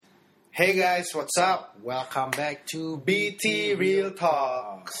Hey guys, what's up? Welcome back to BT Real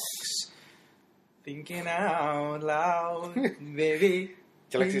Talks. Thinking out loud, baby.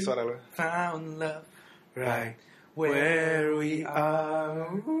 Jelek sih suara lu. Found love right where we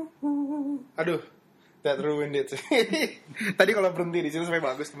are. Aduh, that ruined it. Tadi kalau berhenti di situ sampai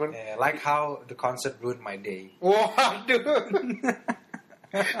bagus teman. Yeah, like how the concert ruined my day. Waduh.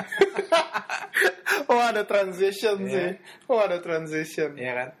 Wah, ada transition sih. Wah, ada transition.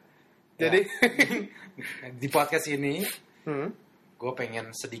 Iya kan? Jadi di podcast ini gue pengen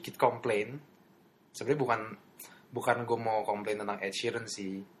sedikit komplain. Sebenarnya bukan gue mau komplain tentang Ed Sheeran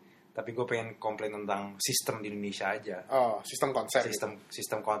sih, tapi gue pengen komplain tentang sistem di Indonesia aja. Oh, sistem konser.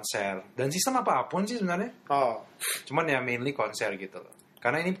 Sistem konser dan sistem apapun sih sebenarnya. Oh, Cuman ya mainly konser gitu loh.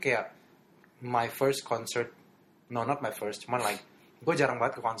 Karena ini kayak my first concert. No, not my first. Cuman like gue jarang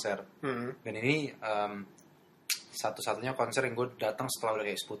banget ke konser. Dan ini satu-satunya konser yang gue datang setelah udah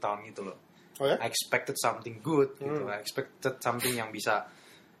kayak 10 tahun gitu loh. oh ya? I expected something good gitu. I expected something yang bisa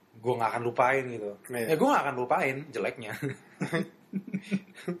gue gak akan lupain gitu. Ya gue gak akan lupain jeleknya.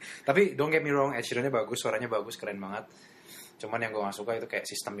 Tapi don't get me wrong, Ed Sheeran-nya bagus, suaranya bagus, keren banget. Cuman yang gue gak suka itu kayak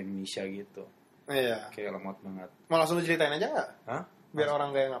sistem Indonesia gitu. Iya. Kayak lemot banget. Mau langsung lu ceritain aja nggak? Hah? Biar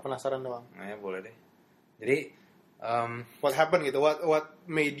orang kayak nggak penasaran doang. Nah ya boleh deh. Jadi What happened gitu? What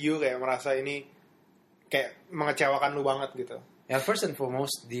made you kayak merasa ini kayak mengecewakan lu banget gitu? ya first and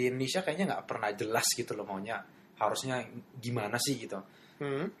foremost di Indonesia kayaknya nggak pernah jelas gitu loh maunya harusnya gimana sih gitu.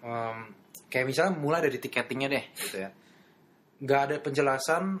 Kayak misalnya mulai dari tiketingnya deh gitu ya, nggak ada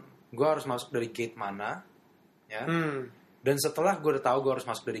penjelasan gue harus masuk dari gate mana ya. Dan setelah gue udah tahu gue harus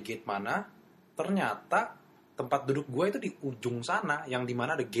masuk dari gate mana, ternyata tempat duduk gue itu di ujung sana yang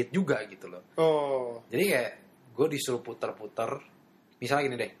dimana ada gate juga gitu loh. Oh. Jadi kayak gue disuruh puter-puter. Misalnya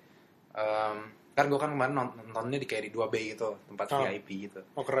gini deh, kan gue kan kemarin nontonnya di kayak di 2B gitu, tempat VIP gitu.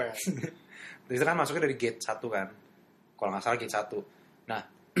 Oh keren. Terus kan masuknya dari gate 1 kan, kalau nggak salah gate 1. Nah,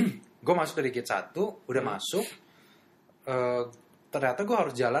 gue masuk dari gate 1, udah masuk, ternyata gue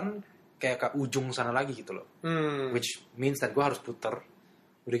harus jalan kayak ke ujung sana lagi gitu loh. Which means that gue harus puter.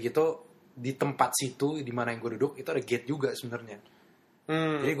 Udah gitu di tempat situ di mana yang gue duduk itu ada gate juga sebenarnya.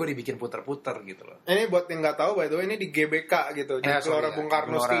 Jadi gue dibikin puter-puter gitu loh. Ini buat yang nggak tahu, by the way, ini di GBK gitu, di Gelora Bung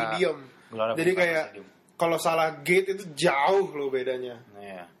Karno Stadium. Jadi kayak kalau salah gate itu jauh loh bedanya. Nah,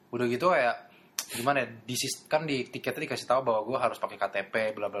 ya. Udah gitu kayak gimana ya? Kan di tiketnya dikasih tahu bahwa gue harus pakai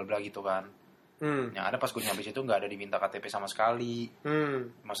KTP, bla bla bla gitu kan. Yang ada pas gue nyampe situ nggak ada diminta KTP sama sekali.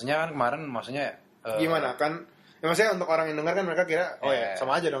 Maksudnya kan kemarin, gimana kan? Ya, maksudnya untuk orang yang dengar kan mereka kira, oh ya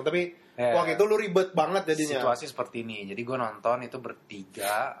sama aja dong. Tapi waktu itu lu ribet banget jadinya. Situasi seperti ini. Jadi gue nonton itu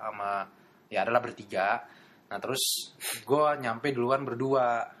bertiga sama ya adalah bertiga. Nah terus gue nyampe duluan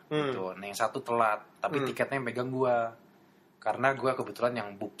berdua gitu. Nah yang satu telat, tapi tiketnya yang pegang gue. Karena gue kebetulan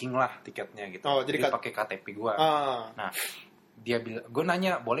yang booking lah tiketnya gitu. Oh, jadi pakai KTP gue. Nah dia bilang, gue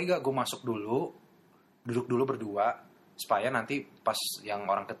nanya boleh gak gue masuk dulu, duduk dulu berdua, supaya nanti pas yang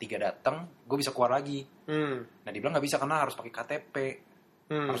orang ketiga datang gue bisa keluar lagi. Nah dia bilang nggak bisa karena harus pakai KTP.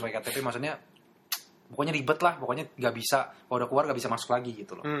 Harus pakai KTP, maksudnya pokoknya ribet lah, pokoknya nggak bisa, kalau udah keluar nggak bisa masuk lagi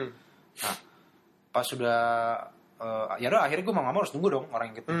gitu loh. Nah pas sudah ya udah akhirnya gue mau nggak mau harus nunggu dong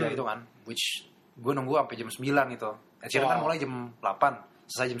orang yang ketiga itu kan, which gue nunggu sampai jam 9 itu. Akhirnya kan mulai jam 8,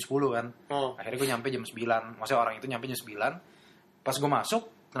 selesai jam 10 kan. Akhirnya gue nyampe jam 9, maksudnya orang itu nyampe jam 9. Pas gue masuk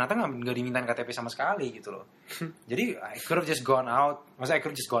ternyata nggak dimintain KTP sama sekali gitu loh. Jadi I could have just gone out, maksudnya I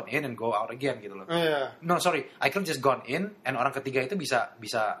could have just gone in and go out again gitu loh. No sorry, I could have just gone in and orang ketiga itu bisa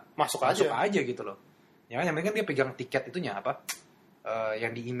masuk aja gitu loh. Ya kan yang penting kan dia pegang tiket itunya apa,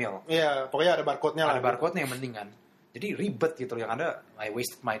 yang di email. Iya, pokoknya ada barcode-nya lah. Ada barcode-nya yang penting kan. Jadi ribet gitu loh, yang ada I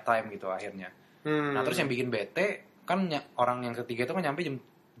wasted my time gitu akhirnya. Nah terus yang bikin bete kan orang yang ketiga itu kan nyampe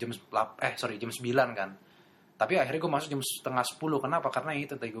jam 9 kan. Tapi akhirnya gue masuk jam 9:30. Kenapa? Karena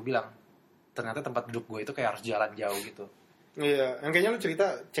itu tadi gue bilang, ternyata tempat duduk gue itu kayak harus jalan jauh gitu. Iya, yang kayaknya lu cerita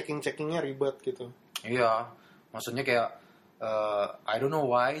checking-checkingnya ribet gitu. Iya, maksudnya kayak I don't know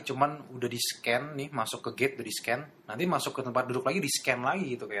why, cuman udah di scan nih, masuk ke gate udah di scan, nanti masuk ke tempat duduk lagi di scan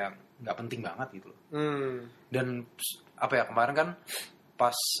lagi gitu, kayak nggak penting banget gitu loh. Dan apa ya, kemarin kan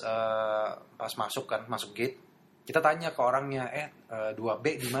pas masuk gate, kita tanya ke orangnya,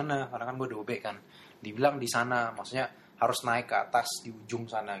 2B di mana? Karena kan gue 2B kan. Dibilang di sana, maksudnya harus naik ke atas di ujung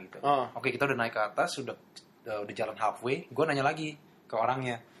sana gitu. Oke, kita udah naik ke atas, udah jalan halfway. Gue nanya lagi ke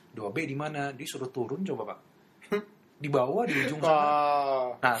orangnya, 2B di mana? Dia suruh turun coba pak, di bawah di ujung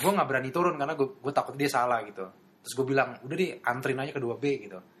sana. Nah, gue nggak berani turun karena gue takut dia salah gitu. Terus gue bilang, udah deh antrin aja ke 2B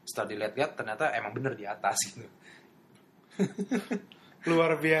gitu. Setelah dilihat-lihat ternyata emang bener di atas gitu.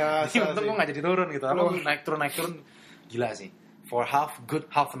 Luar biasa. Untung gue nggak jadi turun gitu. Naik turun gila sih. for half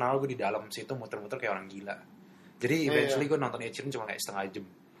an hour gue di dalam situ muter-muter kayak orang gila. Jadi eventually gue nonton Ed Sheeran cuma kayak setengah jam.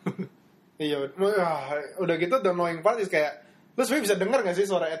 Iya, udah gitu the annoying part is kayak lu sebenarnya bisa denger gak sih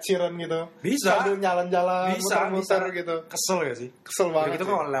suara Ed Sheeran gitu? Bisa. Sambil jalan-jalan, muter-muter gitu. Kesel gak sih? Kesel banget. Udah gitu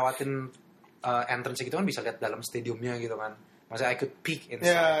kalau lewatin entrance gitu kan bisa lihat dalam stadiumnya gitu kan. Maksudnya I could peek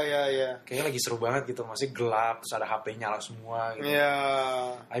inside. Iya. Kayaknya lagi seru banget gitu. Masih gelap, terus ada HP nyala semua gitu. Iya.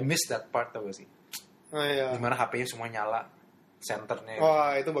 I miss that part tau gak sih? Iya. Dimana HP-nya semua nyala. Centernya.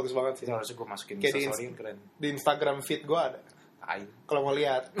 Wah, itu bagus banget sih. Itu harusnya gue masukin story yang keren. Di Instagram feed gue ada. Ayo. Kalau mau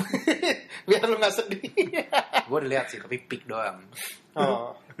lihat. Biar lu gak sedih. Gue udah lihat sih, tapi peek doang.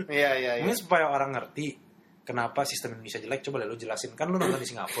 Oh, iya. Mungkin supaya orang ngerti kenapa sistem Indonesia jelek, coba lu jelasin. Kan lu nonton di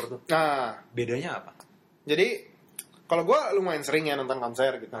Singapura tuh. Nah. Bedanya apa? Jadi, kalau gue lumayan sering ya nonton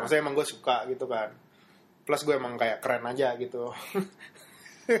konser gitu. Maksudnya emang gue suka gitu kan. Plus gue emang kayak keren aja gitu.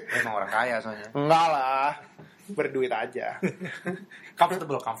 Emang orang kaya soalnya. Enggak lah. Berduit aja.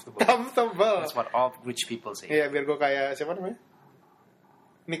 Comfortable. That's what all rich people say. Iya, biar gue kayak siapa namanya?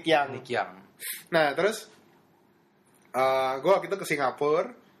 Nick Young. Nah, terus gue waktu itu ke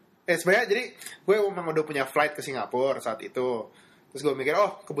Singapura. Sebenarnya jadi gue memang udah punya flight ke Singapura saat itu. Terus gue mikir,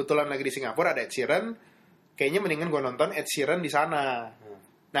 kebetulan lagi di Singapura ada Ed Sheeran. Kayaknya mendingan gue nonton Ed Sheeran di sana.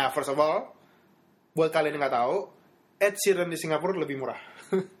 Nah, first of all, buat kalian yang nggak tahu, Ed Sheeran di Singapura lebih murah.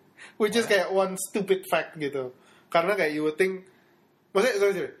 Which is kayak one stupid fact gitu. Karena kayak you would think, maksudnya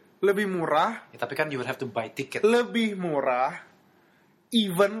sorry, lebih murah. Ya, tapi kan you would have to buy ticket. Lebih murah,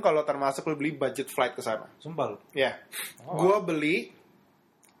 even kalau termasuk lu beli budget flight ke sana. Sumpah lu? Ya. Gue beli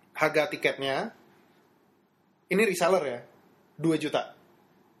harga tiketnya, ini reseller ya, 2 juta.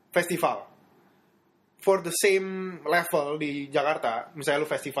 Festival. For the same level di Jakarta, misalnya lu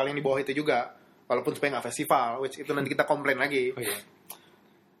festival yang di bawah itu juga, walaupun supaya nggak festival, which itu nanti kita komplain lagi. Oh, iya.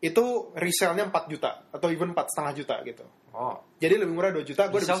 Itu resellnya 4 juta atau even 4,5 juta gitu. Oh. Jadi lebih murah 2 juta,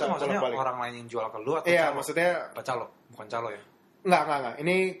 gue udah bisa bolak-balik. Orang lain yang jual ke lu atau iya, calo? Maksudnya apa calo? Bukan calo ya? Enggak.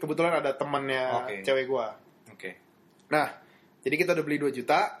 Ini kebetulan ada temannya cewek gue. Oke. Nah, jadi kita udah beli 2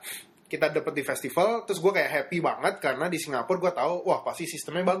 juta, kita dapet di festival, terus gue kayak happy banget karena di Singapura gue tahu, wah pasti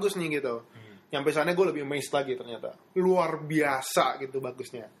sistemnya bagus nih gitu. Nyampe sana gue lebih amazed lagi ternyata. Luar biasa gitu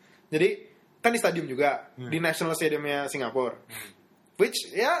bagusnya. Jadi, kan di stadium juga, di National Stadiumnya Singapura.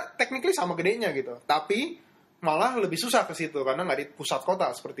 Which, ya technically sama gedenya gitu. Tapi, malah lebih susah ke situ, karena nggak di pusat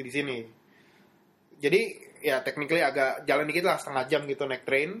kota seperti di sini. Jadi, ya technically agak jalan dikit lah, setengah jam gitu naik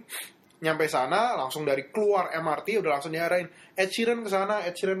train. Nyampe sana, langsung dari keluar MRT, udah langsung diarahin. Ed Sheeran ke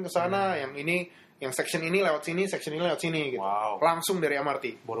sana, yang ini... Yang section ini lewat sini, section ini lewat sini gitu. Wow. Langsung dari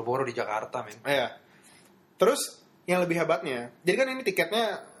MRT. Boro-boro di Jakarta, men. Iya. Terus yang lebih hebatnya, jadi kan ini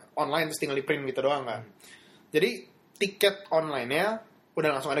tiketnya online terus tinggal di print gitu doang kan. Jadi tiket online-nya udah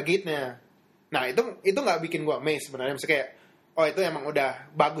langsung ada gate-nya. Nah, itu nggak bikin gua amazed sebenarnya. Maksudnya kayak itu emang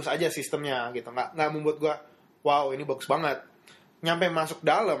udah bagus aja sistemnya gitu. Nggak membuat gua wow, ini bagus banget. Nyampe masuk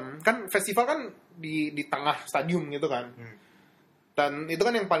dalam, kan festival kan di tengah stadium gitu kan. Dan itu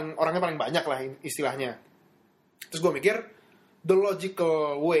kan yang orangnya paling banyak lah istilahnya. Terus gue mikir, the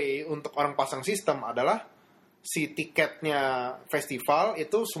logical way untuk orang pasang sistem adalah si tiketnya festival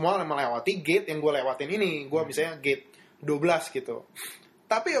itu semua melewati gate yang gue lewatin ini. Gue misalnya gate 12 gitu.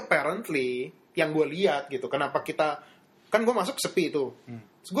 Tapi apparently, yang gue lihat gitu, kenapa kita, kan gue masuk sepi itu.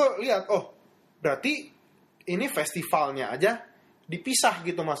 Terus gue lihat, berarti ini festivalnya aja dipisah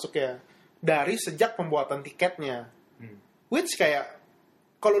gitu masuknya. Dari sejak pembuatan tiketnya. Which kayak,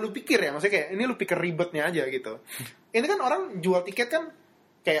 kalau lu pikir ya, maksudnya kayak, ini lu pikir ribetnya aja gitu. Ini kan orang jual tiket kan,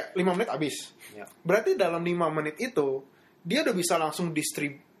 kayak 5 menit habis. Ya. Berarti dalam 5 menit itu, dia udah bisa langsung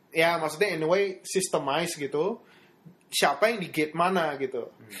ya maksudnya in a way, systemize gitu, siapa yang di gate mana gitu.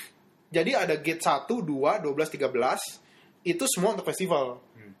 Jadi ada gate 1, 2, 12, 13, itu semua untuk festival.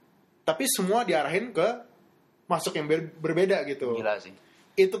 Tapi semua diarahin ke masuk yang berbeda gitu. Gila sih.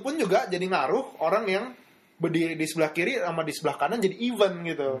 Itu pun juga jadi ngaruh orang yang berdiri di sebelah kiri sama di sebelah kanan jadi even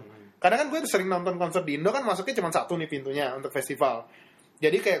gitu. Karena kan gue sering nonton konser di Indo kan masuknya cuma 1 nih pintunya untuk festival.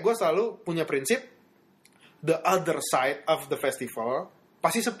 Jadi kayak gue selalu punya prinsip the other side of the festival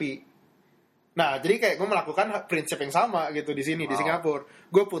pasti sepi. Nah, jadi kayak gue melakukan prinsip yang sama gitu di sini di Singapura.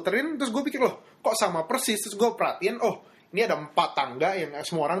 Gue puterin terus gue pikir kok sama persis. Terus gue perhatiin ini ada 4 tangga yang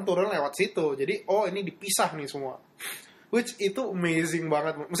semua orang turun lewat situ. Jadi ini dipisah nih semua. Which itu amazing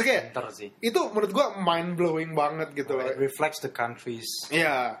banget. Maksudnya kayak sih. Itu menurut gue mind blowing banget gitu. It reflects the countries.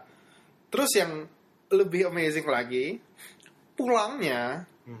 Iya. Terus yang lebih amazing lagi, pulangnya,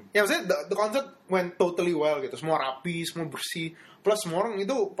 ya maksudnya the concert went totally well gitu. Semua rapi, semua bersih. Plus semua orang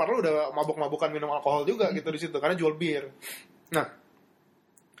itu padahal udah mabuk-mabukan minum alkohol juga gitu di situ karena jual bir. Nah,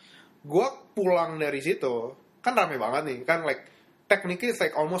 gue pulang dari situ kan rame banget nih kan, like technically it's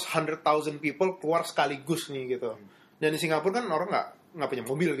like almost 100,000 people keluar sekaligus nih gitu. Dan di Singapura kan orang nggak punya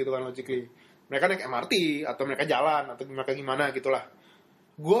mobil gitu kan logically. Mereka naik MRT atau mereka jalan atau mereka gimana gitulah.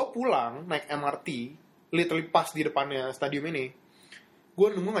 Gue pulang naik MRT, literally pas di depannya stadium ini, gue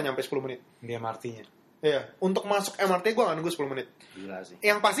nunggu nggak nyampe 10 menit. Di MRT-nya. Iya, untuk masuk MRT gue nggak nunggu 10 menit. Gila sih.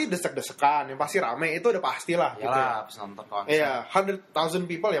 Yang pasti desek-desekan, yang pasti rame itu udah pastilah. Yalah, gitu ya. pas nonton konser. Iya, 100,000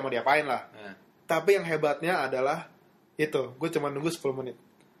 people ya mau diapain lah. Iya. Tapi yang hebatnya adalah itu, gue cuma nunggu 10 menit.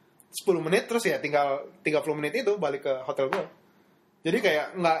 10 menit terus ya tinggal 30 menit itu balik ke hotel gue. Jadi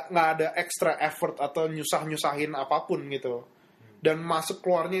kayak nggak ada extra effort atau nyusahin apapun gitu. Dan masuk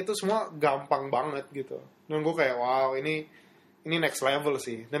keluarnya itu semua gampang banget gitu. Dan gue kayak wow ini next level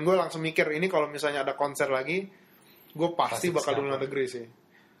sih. Dan gue langsung mikir ini kalau misalnya ada konser lagi, gue pasti bakal di luar negeri sih.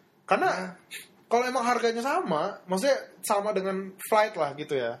 Karena kalau emang harganya sama, maksudnya sama dengan flight lah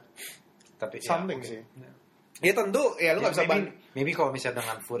gitu ya. Tapi something ya, sih. Ya tentu ya lu nggak bisa maybe kalau misalnya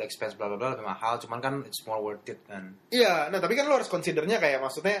dengan food expense bla bla bla lebih mahal, cuman kan it's more worth it kan. Iya, nah tapi kan lu harus considernya kayak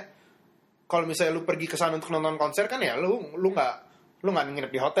maksudnya kalau misalnya lu pergi ke sana untuk nonton konser kan ya lu nggak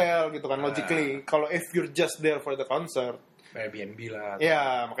nginep di hotel gitu kan logically. Kalau if you're just there for the concert, Airbnb lah.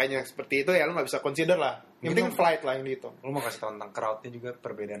 Ya makanya seperti itu ya lu nggak bisa consider lah. Yang penting flight lah yang dihitung. Lu mau kasih tahu tentang crowdnya juga,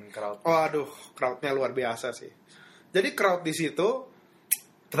 perbedaan crowd. Waduh, crowdnya luar biasa sih. Jadi crowd di situ.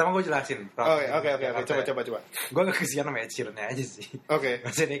 Pertama gue jelasin. Oke. Coba. Gue gak kesian sama Ed Sheeran aja sih. Oke.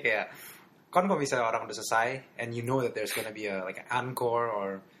 Maksudnya kayak, kan kalau misalnya orang udah selesai, and you know that there's gonna be a like an encore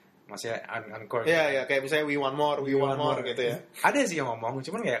or maksudnya encore. Iya, kayak misalnya we want more gitu ya. Ada sih yang ngomong,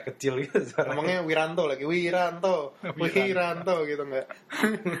 cuman kayak kecil gitu. Ngomongnya Wiranto Wiranto gitu nggak?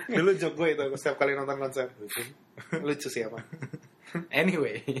 Dulu joke gue itu setiap kali nonton konser. Lucu sih apa?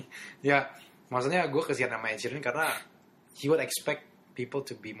 Anyway, ya maksudnya gue kesian sama Ed Sheeran karena he would expect people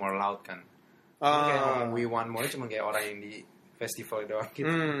to be more loud kan. Kayak ngomong we want more cuma kayak orang yang di festival doang gitu.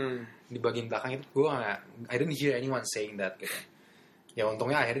 Di bagian belakang itu gue I didn't hear anyone saying that gitu. Ya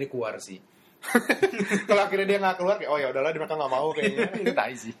untungnya akhirnya dia keluar sih. Kalau akhirnya dia nggak keluar kayak oh ya udahlah mereka nggak mau kayaknya. Itu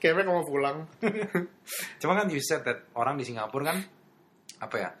tai sih. Kayak mereka mau pulang. Cuma kan you said that orang di Singapura kan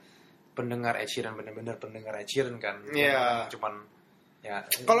apa ya, pendengar Ed Sheeran bener-bener pendengar Ed Sheeran kan. Iya. Cuman ya.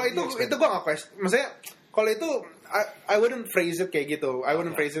 Kalau itu gue nggak question. Maksudnya kalau itu I wouldn't phrase it kayak gitu. I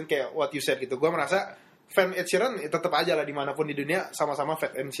wouldn't phrase it kayak what you said gitu. Gue merasa fan Ed Sheeran tetap aja lah dimanapun di dunia sama-sama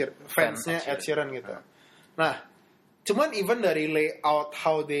fansnya Ed Sheeran gitu. Nah, cuman even dari layout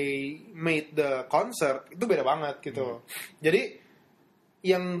how they made the concert itu beda banget gitu. Jadi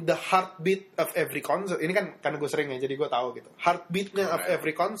yang the heartbeat of every concert ini kan karena gue sering ya jadi gue tahu gitu. Heartbeatnya of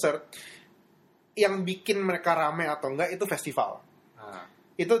every concert yang bikin mereka rame atau enggak itu festival.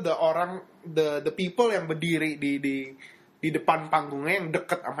 Itu the people yang berdiri di depan panggungnya yang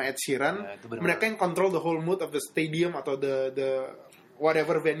deket sama Ed Sheeran, mereka yang control the whole mood of the stadium atau the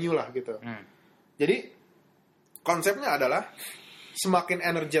whatever venue lah gitu. Jadi konsepnya adalah semakin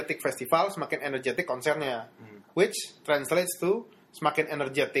energetic festival, semakin energetic konsernya, which translates to semakin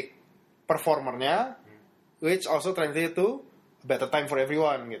energetic performernya, which also translates to better time for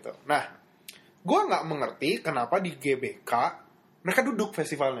everyone gitu. Nah, gue nggak mengerti kenapa di GBK mereka duduk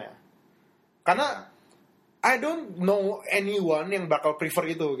festivalnya. Karena I don't know anyone yang bakal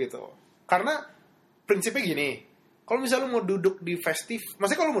prefer itu gitu. Karena prinsipnya gini, kalau misalnya lu mau duduk di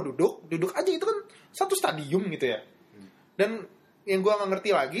maksudnya kalau mau duduk aja itu kan satu stadium gitu ya. Dan yang gue gak ngerti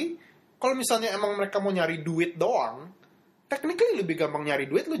lagi, kalau misalnya emang mereka mau nyari duit doang, technically lebih gampang nyari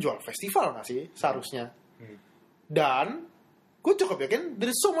duit lu jual festival gak sih seharusnya. Dan gue cukup yakin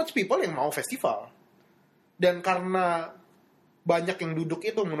there's so much people yang mau festival. Dan karena banyak yang duduk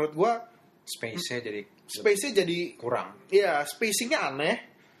itu menurut gue space-nya jadi kurang. Iya, spacing-nya aneh.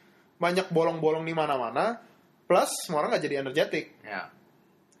 Banyak bolong-bolong di mana-mana. Plus semua orang gak jadi energetic. Ya.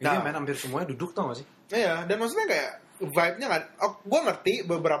 Ini main hampir semuanya duduk tau gak sih? Iya, dan maksudnya kayak vibe-nya gak... gue ngerti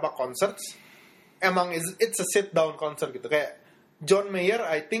beberapa concerts emang it's a sit-down concert gitu. Kayak John Mayer,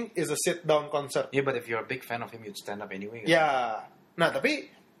 I think, is a sit-down concert. Yeah, but if you're a big fan of him, you'd stand up anyway. Ya, nah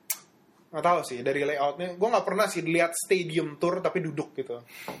tapi nggak tahu sih dari layoutnya. Gue nggak pernah sih lihat stadium tour tapi duduk gitu.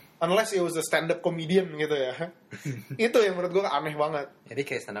 Unless it was a stand-up comedian gitu ya. Itu yang menurut gue aneh banget. Jadi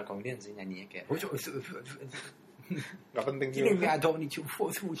kayak stand-up comedian sih nyanyinya kayak. Gak penting juga.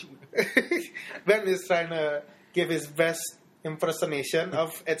 Ben is trying to give his best impersonation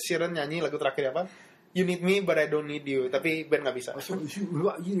of Ed Sheeran nyanyi lagu terakhir apa? You need me but I don't need you. Tapi Ben gak bisa. Aduh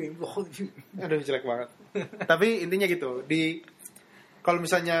jelek banget. Tapi intinya gitu. Kalau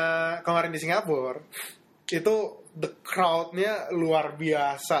misalnya kemarin di Singapura itu the crowd-nya luar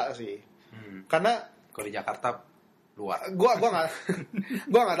biasa sih. Karena kalau di Jakarta luar. Gua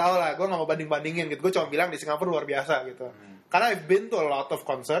nggak tahu lah. Gua nggak mau banding-bandingin gitu. Gue cuma bilang di Singapura luar biasa gitu. Karena I've been to a lot of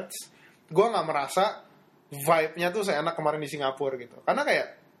concerts, gue nggak merasa vibe-nya tuh seenak kemarin di Singapura gitu. Karena kayak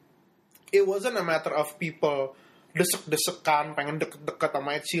it wasn't a matter of people desek-desekan, pengen deket-deket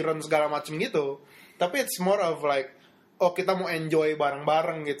sama Ed Sheeran segala macem gitu. Tapi it's more of like, oh kita mau enjoy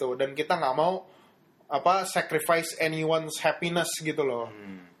bareng-bareng gitu, dan kita nggak mau sacrifice anyone's happiness gitu loh.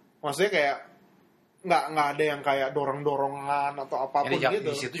 Maksudnya kayak nggak ada yang kayak dorong-dorongan atau apapun gitu.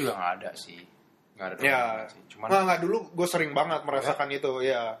 Di situ juga nggak ada sih. Nggak ada Ya, sih. Cuman nggak dulu gue sering banget merasakan itu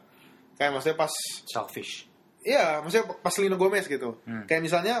ya. Kayak maksudnya pas selfish. Iya, maksudnya pas Selena Gomez gitu. Kayak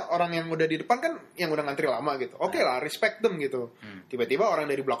misalnya orang yang udah di depan kan yang udah ngantri lama gitu. Oke lah, respect them gitu. Tiba-tiba orang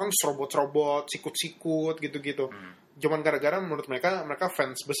dari belakang serobot-serobot, sikut-sikut gitu-gitu. Cuman gara-gara menurut mereka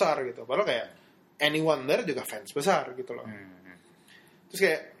fans besar gitu. Padahal kayak anyone there juga fans besar gitu loh. Terus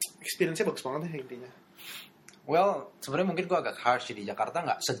kayak experience-nya bagus banget ya intinya. Well, sebenarnya mungkin gue agak harsh di Jakarta,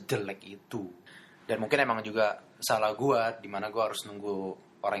 nggak sejelek itu. Dan mungkin emang juga salah gue, dimana gue harus nunggu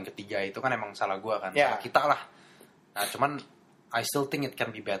orang yang ketiga itu kan emang salah gue kan. Yeah. Salah kita lah. Nah cuman I still think it can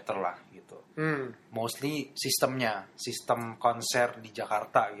be better lah gitu. Mostly sistem konser di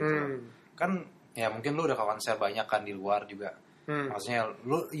Jakarta gitu loh. Kan ya mungkin lu udah ke konser banyak kan di luar juga. Maksudnya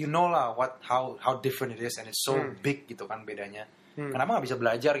lu you know lah how different it is and it's so big gitu kan bedanya. Kenapa nggak bisa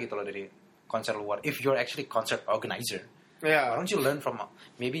belajar gitu loh dari konser luar? If you're actually concert organizer, why don't you learn from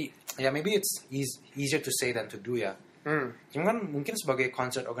maybe it's easier to say than to do ya. Cuma kan mungkin sebagai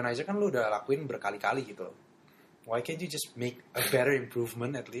concert organizer kan lu udah lakuin berkali-kali gitu. Why can't you just make a better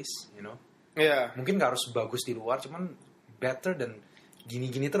improvement at least, you know? Mungkin nggak harus bagus di luar, cuman better dan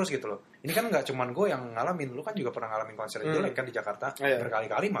gini-gini terus gitu loh. Ini kan nggak cuman gue yang ngalamin, lu kan juga pernah ngalamin konser jelek kan di Jakarta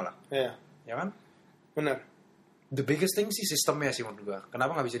berkali-kali malah. Ya kan? Bener. The biggest thing sih sistemnya sih menurut gue.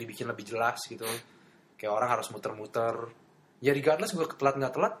 Kenapa nggak bisa dibikin lebih jelas gitu? Kayak orang harus muter-muter. Ya regardless gue telat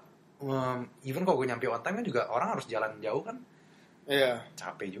nggak telat, even kalau gue nyampe on time kan juga orang harus jalan jauh kan.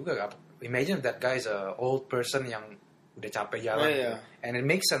 Capek juga kan. Imagine that guy is a old person yang udah capek jalan gitu. And it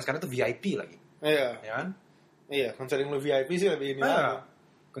makes sense karena itu VIP lagi. Ya kan? Considering lu VIP sih lebih ini lah.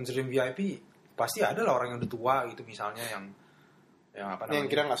 Considering VIP pasti ada lah orang yang udah tua gitu misalnya yang apa namanya? Yang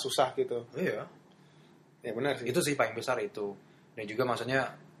kira nggak susah gitu. Ya benar sih. Itu sih paling besar itu. Dan juga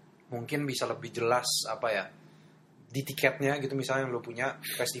maksudnya mungkin bisa lebih jelas apa ya di tiketnya gitu misalnya yang lo punya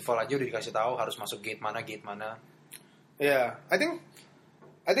festival aja udah dikasih tahu harus masuk gate mana. I think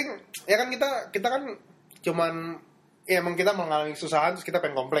ya kan kita kan cuman ya emang kita mengalami kesusahan terus kita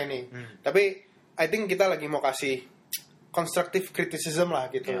pengen komplain nih. Tapi I think kita lagi mau kasih constructive criticism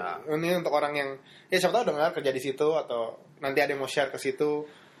lah gitu. Ini untuk orang yang ya siapa tahu dengar kerja di situ atau nanti ada yang mau share ke situ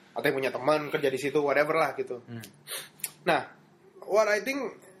atau yang punya teman kerja di situ whatever lah gitu. Nah, what I think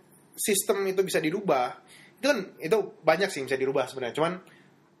sistem itu bisa dirubah itu banyak sih bisa dirubah sebenarnya. Cuman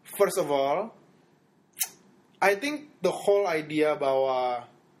first of all I think the whole idea bahwa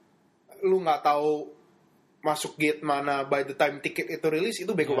lu nggak tahu masuk gate mana by the time tiket itu rilis itu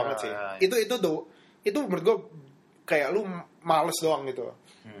bego banget sih. Itu menurut gue kayak lu males doang gitu.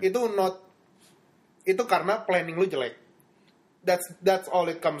 Itu karena planning lu jelek. That's all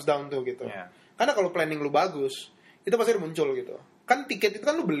it comes down to gitu. Karena kalau planning lu bagus, itu pasti muncul gitu. Kan tiket itu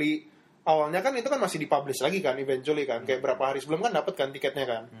kan lu beli awalnya kan itu kan masih dipublish lagi kan eventually kan. Kayak berapa hari sebelum kan dapat kan tiketnya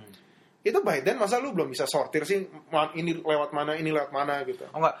kan. Itu by then masa lu belum bisa sortir sih ini lewat mana gitu.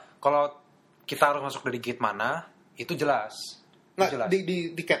 Oh enggak, kalau kita harus masuk dari gate mana itu jelas. Nggak,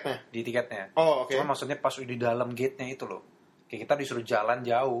 di tiketnya. Di tiketnya. Oh, oke. Cuma maksudnya pas di dalam gate-nya itu loh. Kayak kita disuruh jalan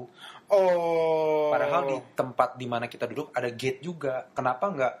jauh. Oh. Padahal di tempat di mana kita duduk ada gate juga.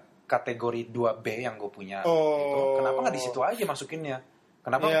 Kenapa nggak kategori 2B yang gue punya? Gitu. Kenapa nggak di situ aja masukinnya?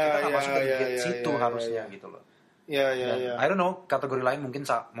 Kenapa kita nggak masuk dari gate situ harusnya gitu loh? I don't know, kategori lain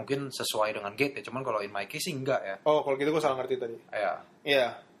mungkin sesuai dengan gate ya. Cuman kalau in my case sih enggak ya. Oh, kalau gitu gue salah ngerti tadi.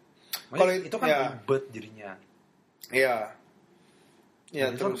 Iya. Kalau itu kan ribet jadinya. Iya. Ya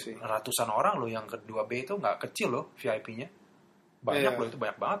terus sih. Ratusan orang loh yang kedua B itu nggak kecil loh VIP-nya. Banyak loh itu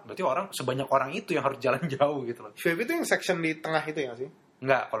banyak banget. Berarti sebanyak orang itu yang harus jalan jauh gitu loh. VIP itu yang section di tengah itu ya sih?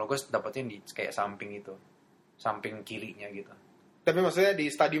 Enggak, kalau gue dapetin di kayak samping itu. Samping kirinya gitu. Tapi maksudnya di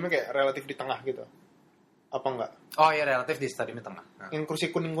stadiumnya kayak relatif di tengah gitu? Apa enggak? Oh iya relatif di stadiumnya tengah. Nah. Yang kursi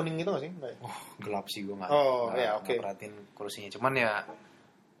kuning-kuning gitu nggak sih? Enggak ya? Gelap sih gue nggak. Oke. Perhatiin kursinya. Cuman ya.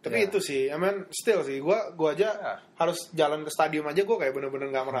 Tapi itu sih, still sih, gue aja harus jalan ke stadium aja gue kayak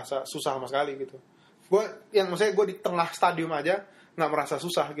bener-bener nggak merasa susah sama sekali gitu. Maksudnya gue di tengah stadium aja nggak merasa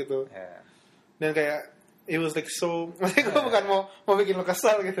susah gitu. Dan kayak it was like so, maksudnya gue bukan mau bikin lo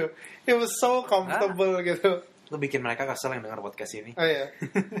kesal gitu. It was so comfortable gitu. Lo bikin mereka kesal yang dengar podcast ini. Oh iya.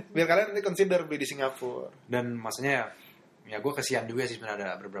 Biar kalian nanti consider beli di Singapura. Dan maksudnya ya gue kesian juga sih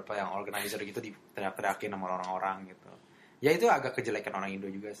sebenarnya ada beberapa yang organizer gitu diteriak-teriakin sama orang-orang gitu. Ya itu agak kejelekan orang Indo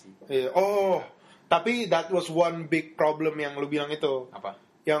juga sih. Iya. Oh, tapi that was one big problem yang lu bilang itu. Apa?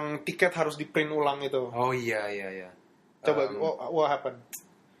 Yang tiket harus di print ulang itu. Oh iya. Coba, what happened?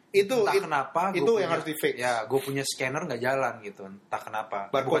 Itu entah kenapa itu yang harus di fix. Ya, gue punya scanner nggak jalan gitu. Entah kenapa.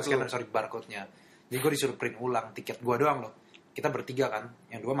 Bukan scanner, sorry, barcode-nya. Jadi gue disuruh print ulang tiket gue doang loh. Kita bertiga kan,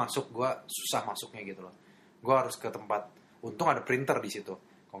 yang 2 masuk, gue susah masuknya gitu loh. Gue harus ke tempat, untung ada printer di situ.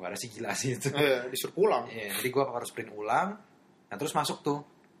 Kalau nggak ada sih gila sih itu. Disuruh pulang. Jadi gue harus print ulang, nah terus masuk tuh.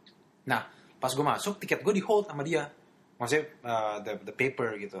 Nah, pas gue masuk, tiket gue di hold sama dia. Maksudnya the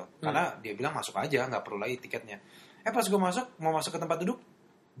paper gitu. Karena dia bilang masuk aja, nggak perlu lagi tiketnya. Pas gue mau masuk ke tempat duduk,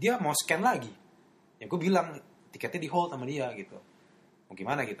 dia mau scan lagi. Ya gue bilang tiketnya di hold sama dia gitu. Mau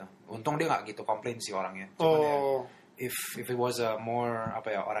gimana gitu. Untung dia nggak gitu komplain sih orangnya. Cuman ya, if it was a more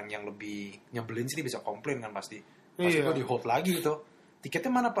orang yang lebih nyebelin sih dia bisa komplain kan pasti. Pasti gue di hold lagi gitu.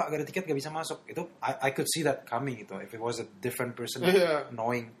 Tiketnya mana pak? Gak ada tiket, gak bisa masuk. Itu I could see that coming gitu. If it was a different person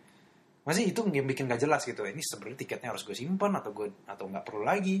knowing. Masih itu yang bikin gak jelas gitu. Ini sebenarnya tiketnya harus gue simpan atau nggak perlu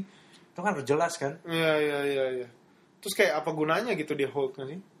lagi. Itu kan harus jelas kan. Iya. Terus kayak apa gunanya gitu dia hold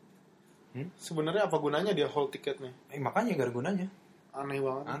nggak sih? Sebenarnya apa gunanya dia hold tiketnya? Makanya gak ada gunanya. Aneh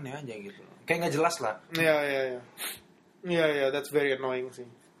banget. Aneh aja gitu. Kayak nggak jelas lah. Iya, that's very annoying sih.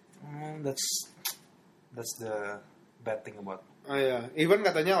 That's the bad thing about. Iya, even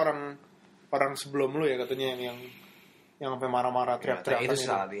katanya orang sebelum lu ya katanya yang sampai marah-marah teriak-teriak. Itu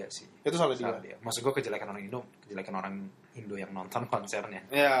salah dia sih. Itu salah dia. Maksud gue kejelekan orang Indo yang nonton konsernya.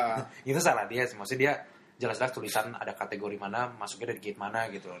 Iya. Itu salah dia sih. Maksudnya dia jelas-jelas tulisan ada kategori mana, masuknya dari gate mana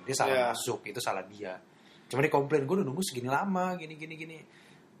gitu. Dia salah masuk, itu salah dia. Cuma dia komplain, gue udah nunggu segini lama, gini.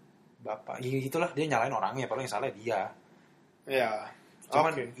 Bapak, gitulah, dia nyalain orangnya, padahal yang salah dia. Iya.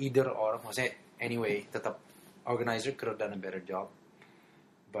 Cuman either or, maksudnya anyway, tetap organizer could have done a better job.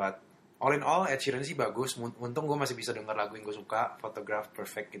 But all in all, Ed Sheeran sih bagus. Untung gue masih bisa denger lagu yang gue suka, Photograph,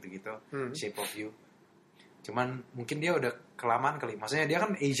 Perfect gitu-gitu, Shape of You. Cuman mungkin dia udah kelamaan kali. Maksudnya dia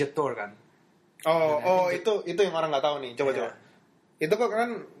kan Asia Tour kan. Itu yang orang nggak tahu nih. Coba. Itu kan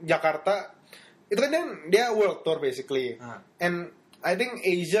Jakarta. Itu kan dia world tour basically. And I think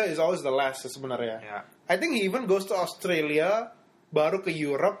Asia is always the last sebenarnya. I think he even goes to Australia, baru ke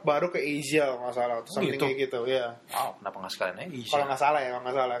Europe, baru ke Asia nggak salah. Something kayak gitu. Ya. Wow, kenapa nggak sekalian Asia? Kalau nggak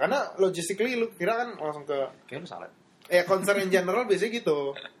salah. Karena logistically lu kira kan langsung ke. Kayaknya lu salah. Konser in general biasanya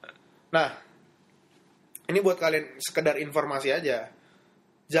gitu. Nah, ini buat kalian sekedar informasi aja.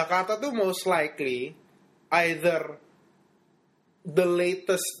 Jakarta tuh most likely either the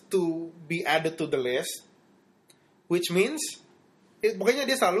latest to be added to the list, which means pokoknya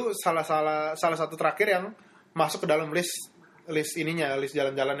dia selalu salah satu terakhir yang masuk ke dalam list ininya, list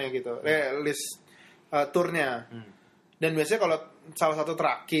jalan-jalannya gitu, list turnya. Dan biasanya kalau salah satu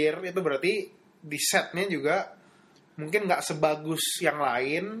terakhir itu berarti di setnya juga mungkin nggak sebagus yang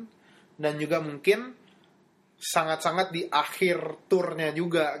lain dan juga mungkin sangat-sangat di akhir turnya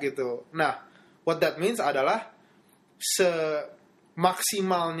juga gitu. Nah, what that means adalah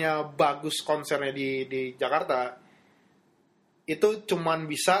semaksimalnya bagus konsernya di Jakarta itu cuman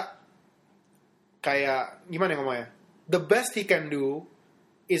bisa kayak gimana ngomongnya? The best he can do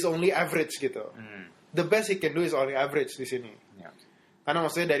is only average gitu. The best he can do is only average di sini. Karena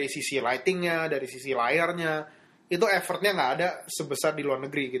maksudnya dari sisi lightingnya, dari sisi layarnya itu effortnya nggak ada sebesar di luar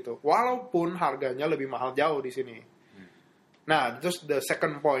negeri gitu. Walaupun harganya lebih mahal jauh di sini. Nah, terus the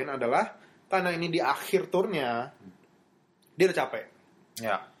second point adalah karena ini di akhir turnya, dia udah capek.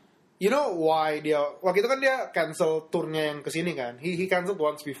 You know why waktu itu kan dia cancel turnya yang kesini kan. He canceled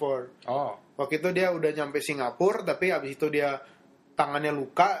once before. Waktu itu dia udah nyampe Singapura, tapi abis itu dia tangannya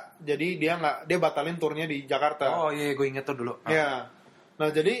luka, jadi dia batalin turnya di Jakarta. Gue inget tuh dulu. Nah,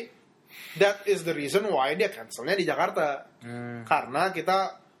 jadi that is the reason why dia cancelnya di Jakarta. Karena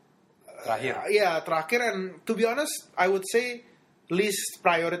kita terakhir and to be honest I would say least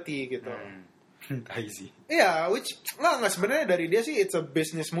priority gitu. Which nggak sebenarnya dari dia sih it's a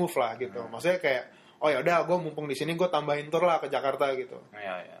business move lah gitu. Maksudnya kayak ya udah gue mumpung di sini gue tambahin tour lah ke Jakarta gitu.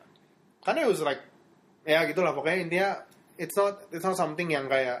 Karena it was like gitulah pokoknya intinya it's not something yang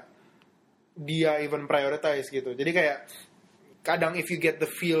kayak dia even prioritize gitu. Jadi kayak kadang if you get the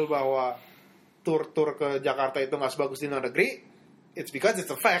feel bahwa tour ke Jakarta itu nggak sebagus di luar negeri, it's because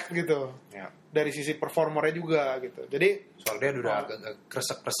it's a fact gitu. Dari sisi performernya juga gitu. Jadi soalnya dia udah agak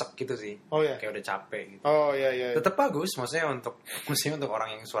kresek-kresek gitu sih. Kayak udah capek gitu. Tetap bagus, maksudnya untuk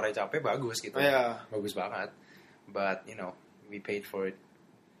orang yang suaranya capek bagus gitu. Bagus banget. But we paid for it.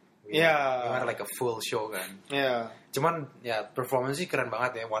 We were like a full show kan. Cuman performance sih keren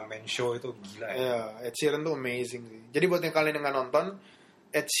banget ya, one man show itu gila ya. Ed Sheeran tuh amazing sih. Jadi buat yang kalian yang nggak nonton,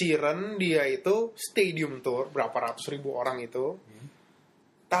 Ed Sheeran dia itu stadium tour berapa ratus ribu orang itu,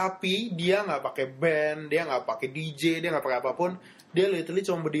 tapi dia nggak pakai band, dia nggak pakai DJ, dia nggak pakai apapun, dia literally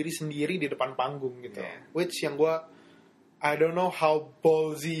cuma berdiri sendiri di depan panggung gitu. Which yang gue I don't know how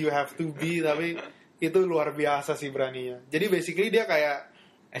ballsy you have to be, tapi itu luar biasa sih beraninya. Jadi basically dia kayak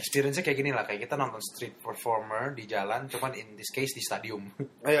experience-nya kayak gini lah, kayak kita nonton street performer di jalan, cuman in this case di stadium.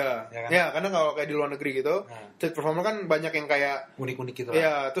 Iya, ya, karena kalau kayak di luar negeri gitu, street performer kan banyak yang kayak unik-unik gitu.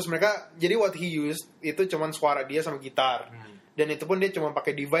 Iya, terus mereka, jadi what he used itu cuman suara dia sama gitar, dan itu pun dia cuma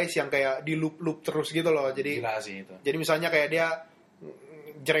pakai device yang kayak di loop terus gitu loh. Jadi gila sih itu. Jadi misalnya kayak dia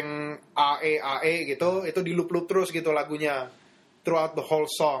jreng AE gitu, itu di loop terus gitu lagunya throughout the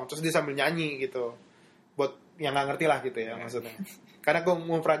whole song, terus dia sambil nyanyi gitu. Buat yang nggak ngerti lah gitu ya maksudnya. Karena gue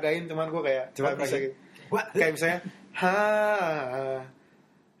mau peragain, cuman gue kayak coba bisa gitu. Kayak misalnya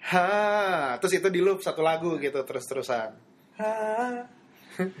ha, terus itu di loop satu lagu gitu terus-terusan.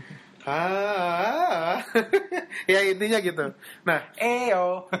 Ha, ya intinya gitu. Nah,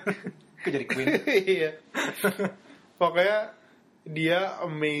 aku jadi Queen. Iya. Pokoknya dia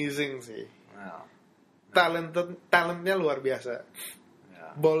amazing sih. Wow. Talentnya luar biasa.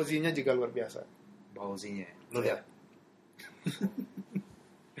 Ballsy-nya juga luar biasa. Ballsy-nya. Lu lihat.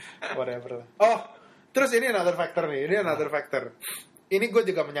 Whatever. Oh, terus ini another factor nih. Ini gue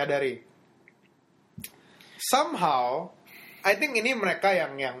juga menyadari. Somehow, I think ini mereka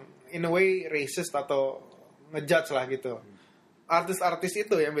yang in a way racist atau ngejudge lah gitu. Artis-artis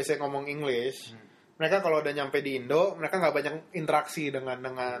itu yang biasanya ngomong English, mereka kalau udah nyampe di Indo, mereka nggak banyak interaksi dengan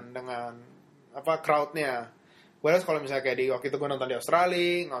apa crowd-nya. Whereas kalau misalnya kayak di waktu itu gue nonton di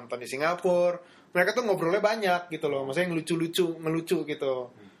Australia, nonton di Singapura, mereka tuh ngobrolnya banyak gitu loh, maksudnya ngelucu gitu.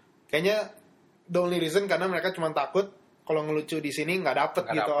 Kayaknya the only reason karena mereka cuma takut kalau ngelucu di sini nggak dapet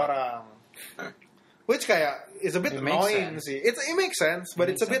gitu orang. Which kayak is a bit annoying sih. It makes sense, but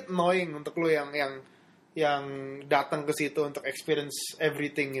it's a bit annoying untuk lo yang datang ke situ untuk experience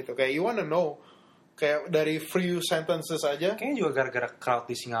everything gitu. Kayak you wanna know kayak dari few sentences aja. Kayaknya juga gara-gara crowd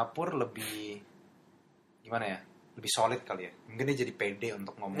di Singapura lebih gimana ya? Lebih solid kali ya. Mungkin dia jadi pede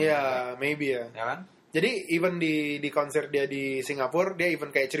untuk ngomong. Ya, maybe ya. Ya kan? Jadi even di konser dia di Singapura, dia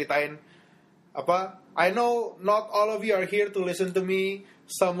even kayak ceritain apa, I know not all of you are here to listen to me.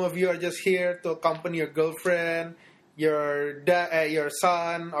 Some of you are just here to accompany your girlfriend, your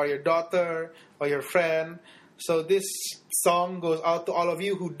son or your daughter or your friend. So this song goes out to all of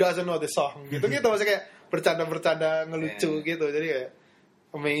you who doesn't know the song. Gitu maksudnya kayak bercanda ngelucu gitu. Jadi kayak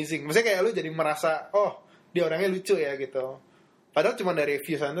amazing. Maksudnya kayak lu jadi merasa, oh, dia orangnya lucu ya gitu. Padahal cuma dari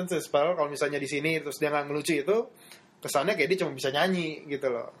few sentences. Padahal kalau misalnya di sini terus dia nggak ngelucu itu, kesannya kayak dia cuma bisa nyanyi gitu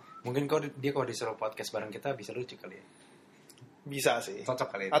loh. Mungkin dia kalau disuruh podcast bareng kita bisa lucu kali ya. Bisa sih. Cocok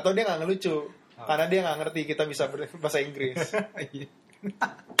kali ya. Atau dia nggak ngelucu karena dia nggak ngerti kita bisa bahasa Inggris.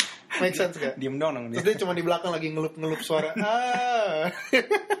 Make sense gak? Diem dong dia. Terus dia cuma di belakang lagi ngelup suara.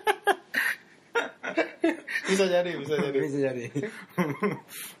 Bisa jadi.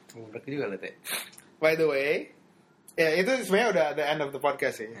 Berarti juga lah teh. By the way, ya itu sebenarnya udah the end of the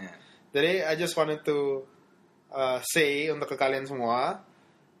podcast sih. Yeah. Jadi I just wanted to say untuk ke kalian semua,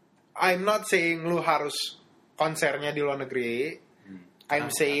 I'm not saying lu harus konsernya di luar negeri.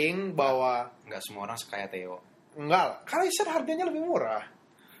 I'm saying bahwa nggak semua orang sekaya Theo. Enggak lah, Kaiser harganya lebih murah.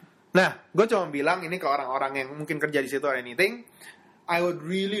 Nah, gue cuma bilang ini ke orang-orang yang mungkin kerja di situ or anything. I would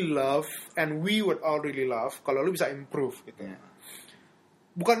really love, and we would all really love, kalau lu bisa improve gitu. Yeah.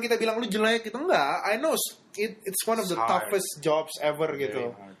 Bukan kita bilang lu jelek gitu, enggak. I know it's one of the toughest jobs ever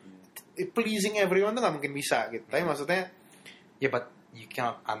gitu. Pleasing everyone tuh gak mungkin bisa gitu. Tapi maksudnya, but you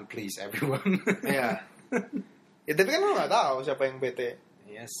cannot unplease everyone. Iya. Ya tapi kan lu gak tahu siapa yang bete.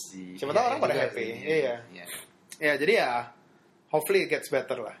 Iya sih. Siapa tahu orang pada happy. Iya. Ya jadi ya, hopefully it gets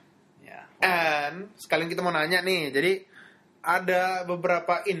better lah. And sekalian kita mau nanya nih, jadi ada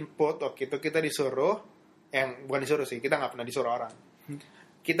beberapa input waktu itu kita disuruh, yang bukan disuruh sih, kita nggak pernah disuruh orang.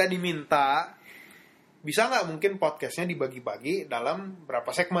 Kita diminta, bisa nggak mungkin podcastnya dibagi-bagi dalam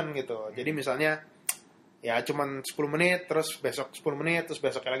berapa segmen gitu. Jadi misalnya, ya cuman 10 menit, terus besok 10 menit, terus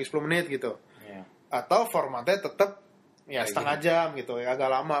besoknya lagi 10 menit gitu. Atau formatnya tetap ya setengah jam gitu, ya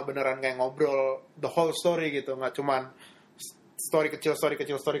agak lama beneran kayak ngobrol the whole story gitu, nggak cuman story kecil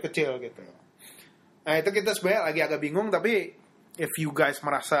gitu. Nah itu kita sebenarnya lagi agak bingung, tapi if you guys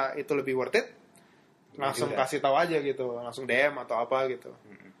merasa itu lebih worth it, langsung kasih tahu aja gitu, langsung DM atau apa gitu.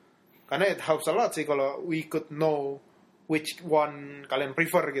 Karena it helps a lot sih kalau we could know which one kalian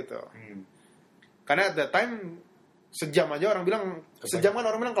prefer gitu. Karena at that time sejam aja orang bilang, sejam kan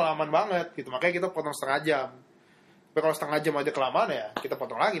orang bilang kelamaan banget gitu, makanya kita potong setengah jam. Tapi kalau setengah jam aja kelamaan ya kita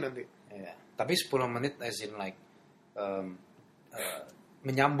potong lagi nanti. Tapi 10 menit as in like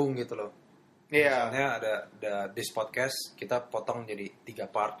menyambung gitu loh. Iya. Misalnya ada this podcast kita potong jadi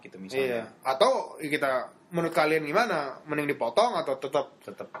 3 part gitu misalnya. Iya. Atau kita menurut kalian gimana? Mending dipotong atau tetap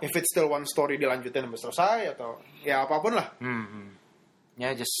if it's still one story dilanjutin sampai selesai atau ya apapun lah.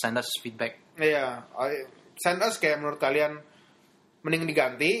 Ya just send us feedback. Iya. Send us kayak menurut kalian mending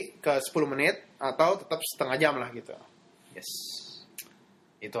diganti ke 10 menit atau tetap setengah jam lah gitu. Yes.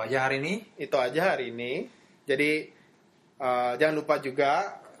 Itu aja hari ini. Jadi jangan lupa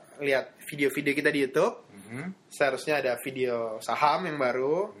juga lihat video-video kita di YouTube. Seharusnya ada video saham yang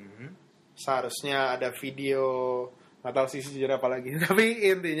baru. Seharusnya ada video nggak tahu sih sejarah apa lagi. Tapi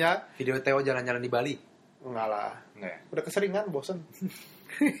intinya video Theo jalan-jalan di Bali. Enggak lah. Enggak ya? Udah keseringan, bosen.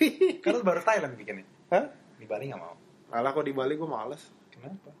 Kan lu baru Thailand bikinnya. Hah? Di Bali nggak mau. Alah kok di Bali gue males.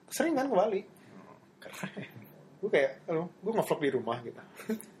 Kenapa? Keseringan ke Bali. Keren. Gue kayak, gue nge-vlog di rumah gitu.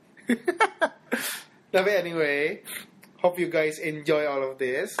 Tapi anyway, hope you guys enjoy all of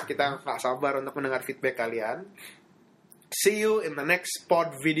this. Kita gak sabar untuk mendengar feedback kalian. See you in the next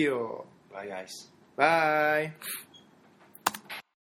pod video. Bye guys. Bye.